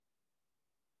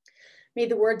May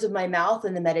the words of my mouth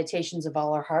and the meditations of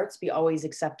all our hearts be always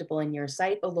acceptable in your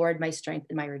sight, O Lord, my strength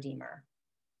and my redeemer.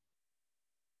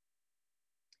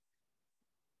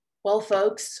 Well,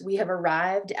 folks, we have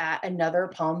arrived at another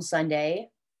Palm Sunday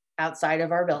outside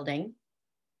of our building.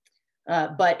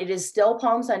 But it is still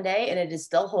Palm Sunday and it is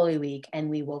still Holy Week, and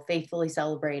we will faithfully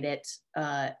celebrate it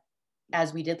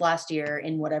as we did last year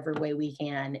in whatever way we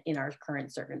can in our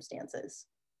current circumstances.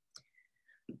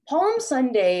 Palm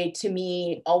Sunday to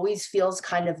me always feels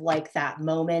kind of like that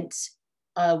moment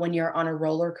when you're on a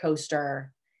roller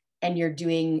coaster and you're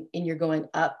going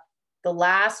up the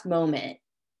last moment.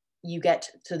 You get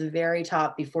to the very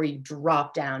top before you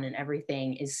drop down and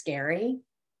everything is scary.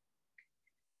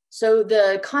 So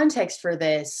the context for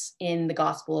this in the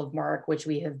Gospel of Mark, which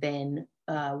we have been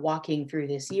walking through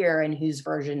this year and whose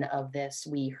version of this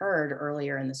we heard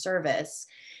earlier in the service,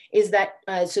 is that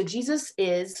so Jesus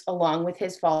is, along with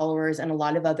his followers and a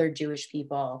lot of other Jewish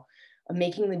people,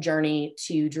 making the journey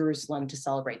to Jerusalem to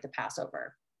celebrate the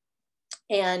Passover.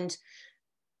 And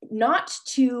not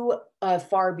too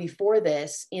far before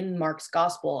this in Mark's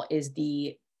Gospel is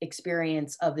the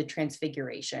experience of the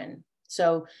Transfiguration.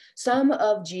 So some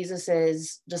of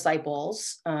Jesus's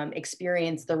disciples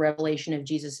experience the revelation of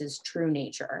Jesus's true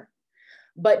nature,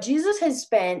 but Jesus has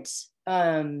spent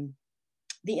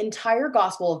the entire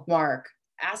Gospel of Mark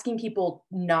asking people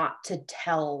not to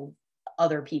tell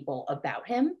other people about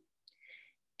him.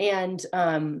 And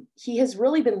he has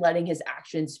really been letting his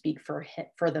actions speak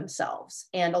for themselves.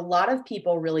 And a lot of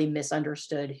people really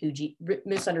misunderstand who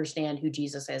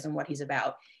Jesus is and what he's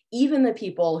about. Even the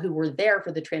people who were there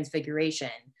for the Transfiguration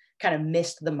kind of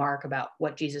missed the mark about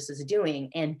what Jesus is doing.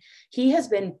 And he has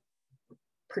been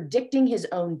predicting his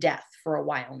own death for a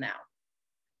while now.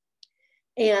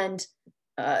 And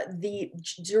the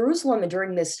Jerusalem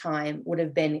during this time would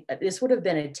have been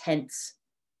a tense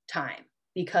time,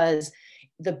 because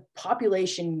the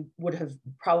population would have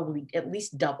probably at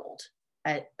least doubled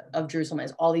of Jerusalem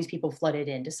as all these people flooded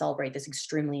in to celebrate this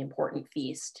extremely important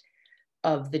feast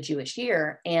of the Jewish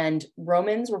year. And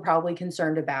Romans were probably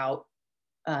concerned about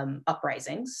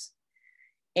uprisings.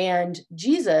 And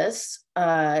Jesus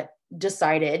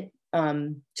decided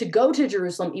to go to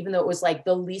Jerusalem, even though it was like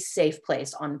the least safe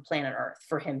place on planet Earth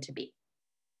for him to be.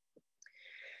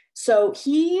 So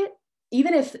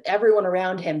even if everyone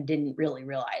around him didn't really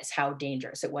realize how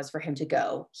dangerous it was for him to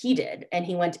go, he did, and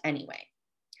he went anyway.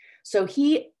 So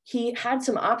he had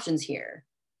some options here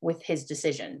with his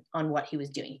decision on what he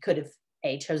was doing. He could have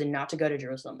chosen not to go to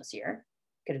Jerusalem this year,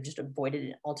 could have just avoided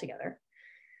it altogether,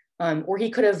 or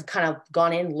he could have kind of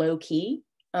gone in low key.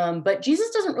 But Jesus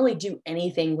doesn't really do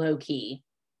anything low key,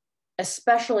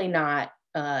 especially not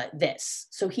this.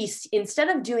 So instead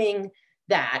of doing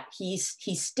that, he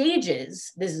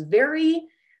stages this very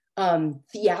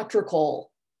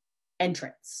theatrical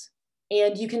entrance.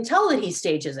 And you can tell that he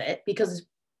stages it because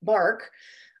Mark,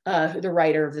 the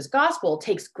writer of this gospel,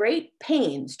 takes great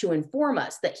pains to inform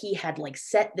us that he had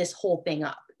set this whole thing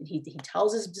up. He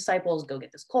tells his disciples, go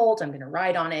get this colt, I'm going to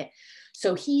ride on it.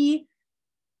 So he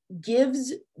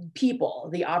gives people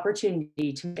the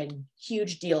opportunity to make a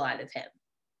huge deal out of him.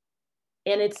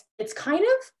 And it's kind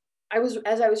of,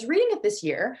 as I was reading it this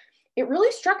year, it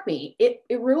really struck me. It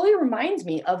really reminds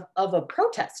me of a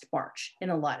protest march in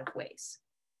a lot of ways.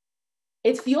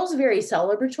 It feels very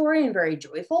celebratory and very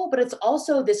joyful, but it's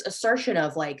also this assertion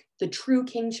of the true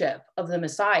kingship of the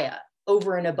Messiah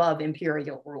over and above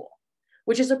imperial rule,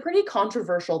 which is a pretty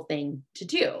controversial thing to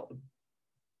do.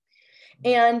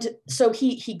 And so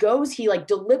he goes,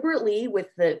 deliberately, with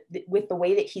the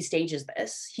way that he stages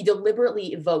this, he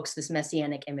deliberately evokes this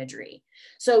messianic imagery.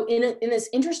 So in this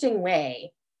interesting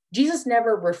way, Jesus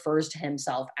never refers to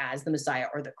himself as the Messiah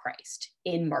or the Christ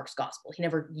in Mark's gospel. He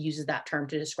never uses that term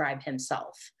to describe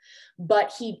himself,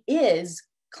 but he is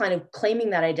kind of claiming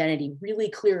that identity really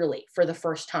clearly for the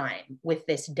first time with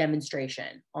this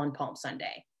demonstration on Palm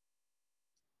Sunday.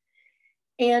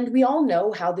 And we all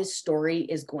know how this story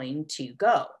is going to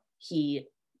go. He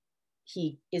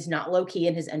is not low-key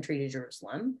in his entry to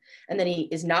Jerusalem, and then he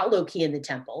is not low-key in the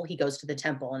temple. He goes to the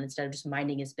temple, and instead of just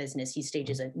minding his business, he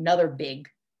stages another big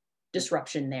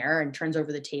disruption there and turns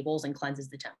over the tables and cleanses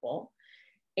the temple.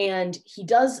 And he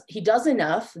does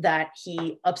enough that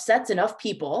he upsets enough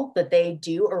people that they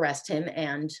do arrest him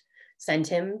and send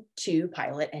him to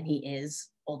Pilate, and he is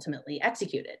ultimately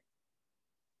executed.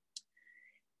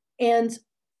 And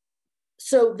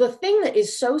so the thing that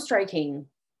is so striking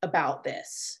about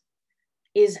this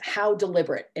is how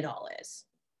deliberate it all is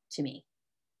to me.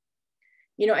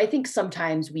 I think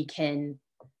sometimes we can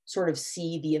sort of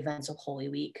see the events of Holy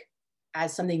Week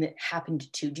as something that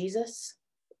happened to Jesus.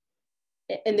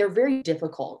 And they're very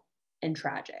difficult and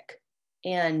tragic.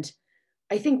 And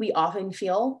I think we often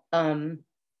feel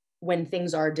when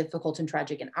things are difficult and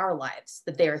tragic in our lives,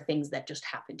 that they are things that just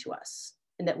happen to us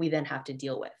and that we then have to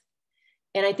deal with.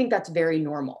 And I think that's very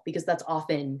normal because that's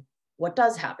often what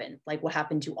does happen, like what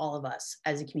happened to all of us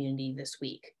as a community this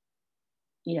week.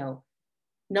 You know,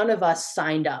 none of us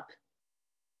signed up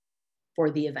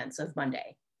for the events of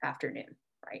Monday afternoon,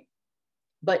 right?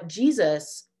 But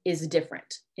Jesus is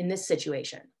different in this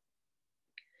situation.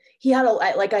 He had,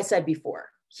 like I said before,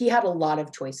 he had a lot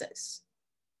of choices.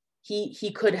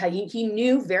 He could have, he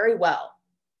knew very well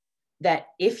that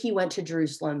if he went to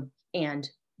Jerusalem and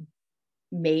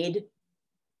made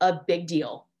a big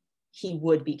deal, he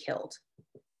would be killed.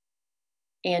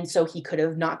 And so he could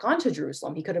have not gone to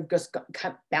Jerusalem. He could have just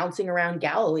kept bouncing around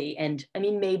Galilee. And I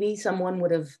mean, maybe someone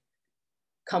would have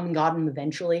come and got him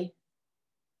eventually.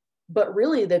 But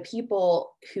really, the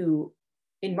people who,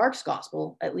 in Mark's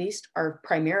gospel, at least, are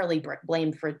primarily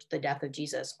blamed for the death of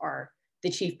Jesus are the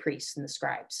chief priests and the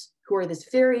scribes, who are this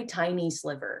very tiny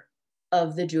sliver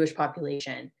of the Jewish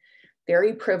population,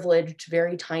 very privileged,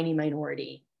 very tiny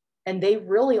minority. And they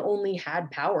really only had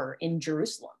power in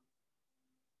Jerusalem.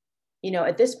 You know,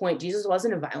 at this point, Jesus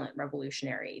wasn't a violent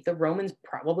revolutionary. The Romans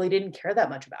probably didn't care that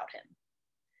much about him.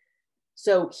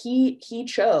 So he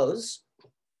chose,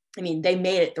 I mean, they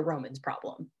made it the Romans'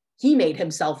 problem. He made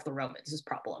himself the Romans'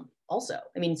 problem also.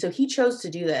 I mean, so he chose to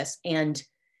do this, and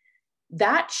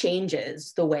that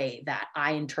changes the way that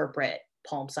I interpret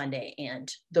Palm Sunday and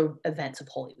the events of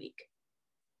Holy Week.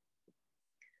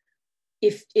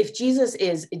 If Jesus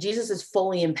is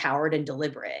fully empowered and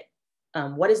deliberate,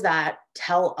 what does that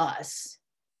tell us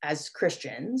as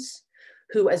Christians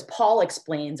who, as Paul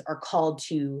explains, are called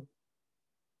to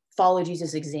follow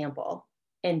Jesus' example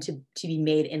and to be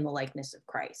made in the likeness of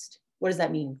Christ? What does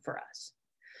that mean for us?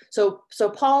 So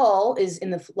Paul is,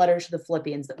 in the letter to the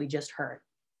Philippians that we just heard,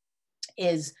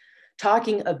 is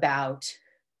talking about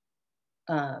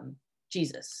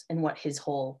Jesus and what his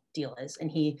whole deal is. And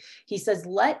he says,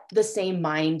 let the same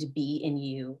mind be in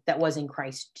you that was in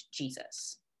Christ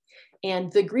Jesus. And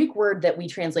the Greek word that we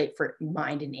translate for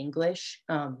mind in English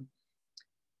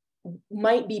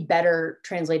might be better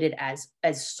translated as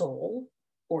soul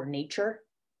or nature.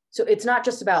 So it's not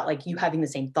just about like you having the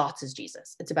same thoughts as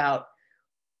Jesus. It's about,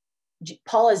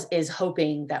 Paul is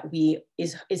hoping that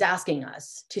is asking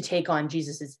us to take on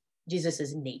Jesus's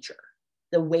nature,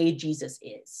 the way Jesus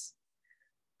is.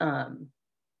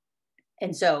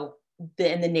 And so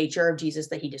the nature of Jesus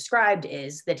that he described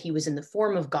is that he was in the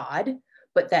form of God,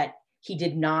 but that he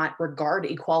did not regard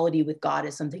equality with God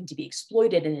as something to be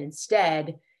exploited, and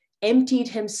instead emptied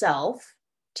himself,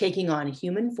 taking on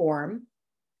human form,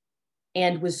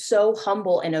 and was so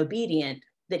humble and obedient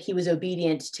that he was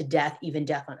obedient to death, even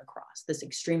death on a cross, this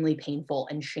extremely painful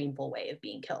and shameful way of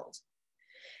being killed.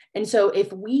 And so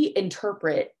if we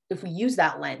use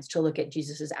that lens to look at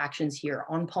Jesus's actions here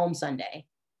on Palm Sunday,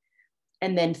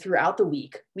 and then throughout the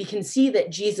week, we can see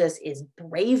that Jesus is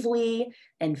bravely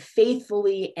and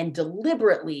faithfully and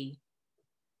deliberately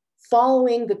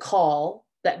following the call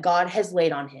that God has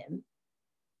laid on him,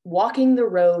 walking the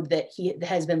road that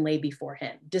has been laid before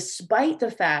him, despite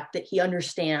the fact that he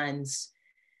understands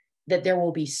that there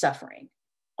will be suffering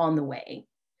on the way.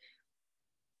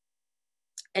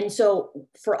 And so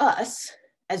for us,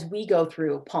 as we go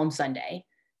through Palm Sunday,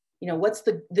 you know,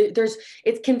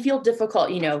 it can feel difficult,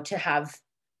 you know,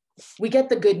 we get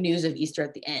the good news of Easter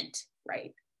at the end,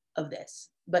 right, of this,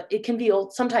 but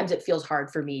sometimes it feels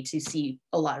hard for me to see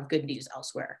a lot of good news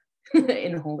elsewhere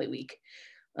in Holy Week.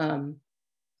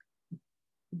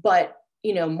 But,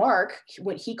 you know, Mark,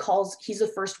 he's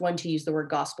the first one to use the word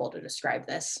gospel to describe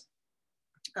this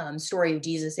story of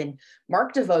Jesus, and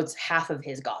Mark devotes half of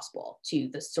his gospel to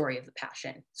the story of the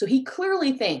Passion. So he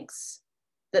clearly thinks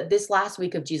that this last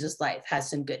week of Jesus' life has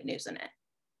some good news in it.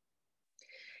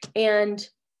 And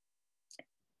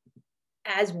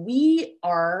as we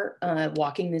are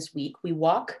walking this week, we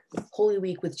walk Holy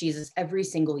Week with Jesus every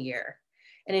single year.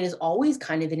 And it is always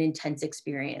kind of an intense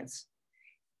experience.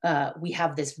 We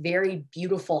have this very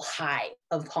beautiful high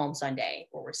of Palm Sunday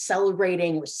where we're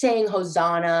celebrating, we're saying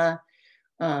Hosanna,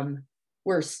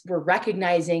 we're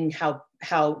recognizing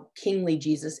how kingly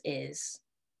Jesus is.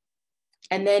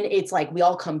 And then it's like we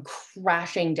all come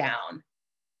crashing down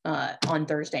on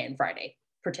Thursday and Friday,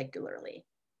 particularly.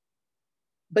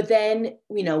 But then,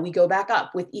 you know, we go back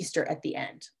up with Easter at the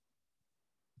end.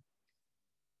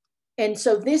 And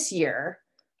so this year,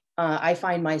 I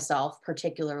find myself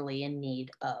particularly in need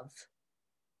of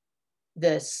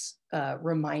this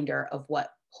reminder of what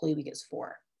Holy Week is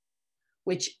for,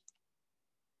 which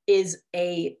is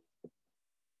a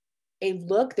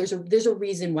there's a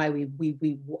reason why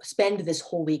we spend this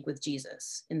whole week with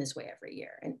Jesus in this way every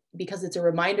year. And because it's a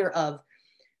reminder of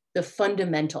the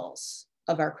fundamentals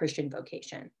of our Christian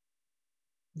vocation,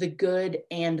 the good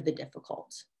and the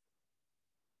difficult.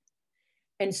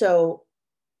 And so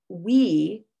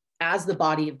we, as the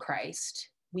body of Christ,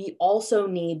 we also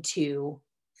need to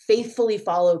faithfully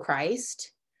follow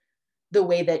Christ the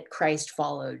way that Christ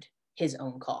followed his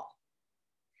own call.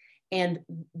 And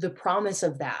the promise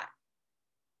of that,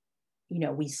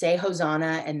 we say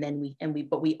Hosanna, and then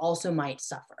but we also might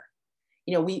suffer.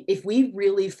 If we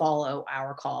really follow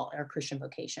our call, our Christian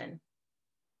vocation,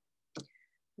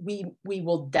 we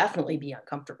will definitely be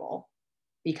uncomfortable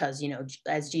because,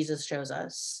 as Jesus shows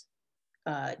us,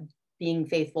 being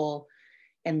faithful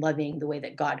and loving the way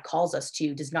that God calls us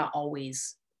to does not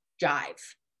always jive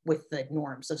with the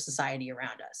norms of society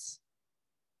around us.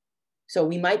 So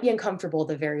we might be uncomfortable at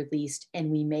the very least,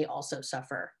 and we may also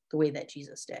suffer the way that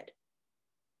Jesus did.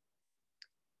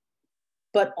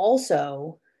 But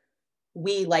also,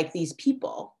 we, like these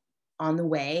people on the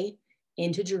way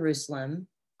into Jerusalem,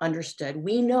 understood,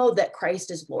 we know that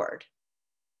Christ is Lord,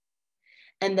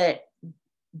 and that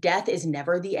death is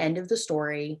never the end of the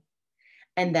story,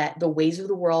 and that the ways of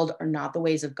the world are not the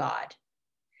ways of God,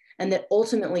 and that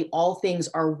ultimately all things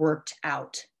are worked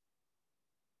out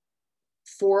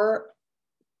for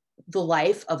the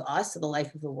life of us, the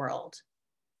life of the world.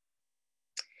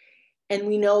 And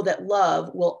we know that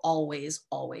love will always,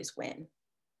 always win.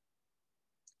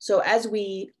 So as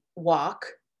we walk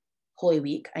Holy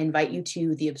Week, I invite you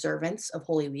to the observance of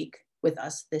Holy Week with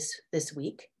us this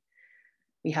week.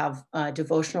 We have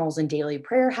devotionals and daily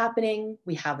prayer happening.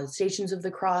 We have the Stations of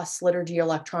the Cross liturgy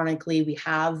electronically. We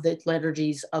have the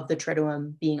liturgies of the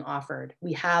Triduum being offered.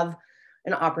 We have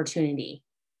an opportunity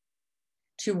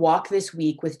to walk this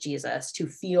week with Jesus, to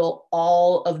feel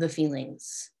all of the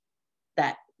feelings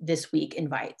that this week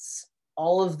invites,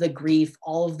 all of the grief,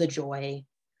 all of the joy,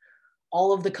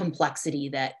 all of the complexity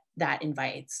that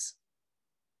invites.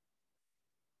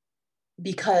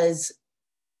 Because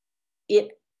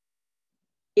it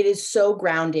is so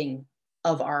grounding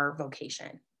of our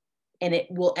vocation, and it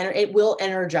will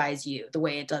energize you the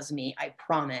way it does me, I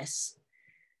promise,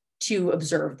 to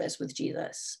observe this with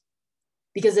Jesus.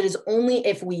 Because it is only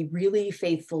if we really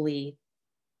faithfully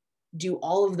do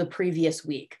all of the previous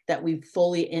week that we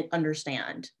fully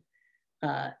understand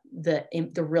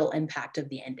the real impact of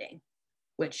the ending,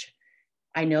 which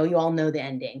I know you all know the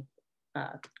ending.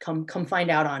 Come find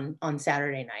out on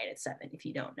Saturday night at 7 if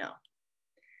you don't know.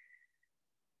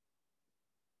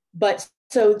 But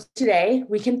so today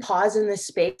we can pause in this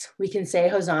space. We can say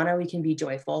Hosanna. We can be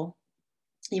joyful,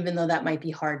 even though that might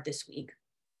be hard this week.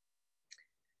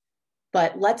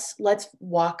 But let's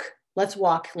walk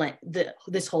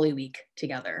this Holy Week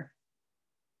together,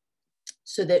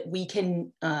 so that we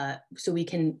can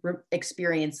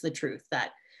experience the truth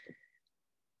that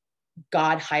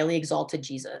God highly exalted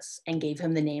Jesus and gave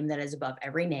him the name that is above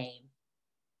every name,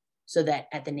 so that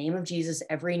at the name of Jesus,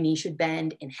 every knee should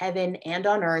bend in heaven and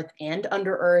on earth and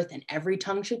under earth, and every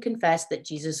tongue should confess that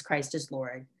Jesus Christ is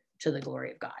Lord, to the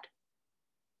glory of God.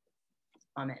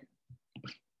 Amen.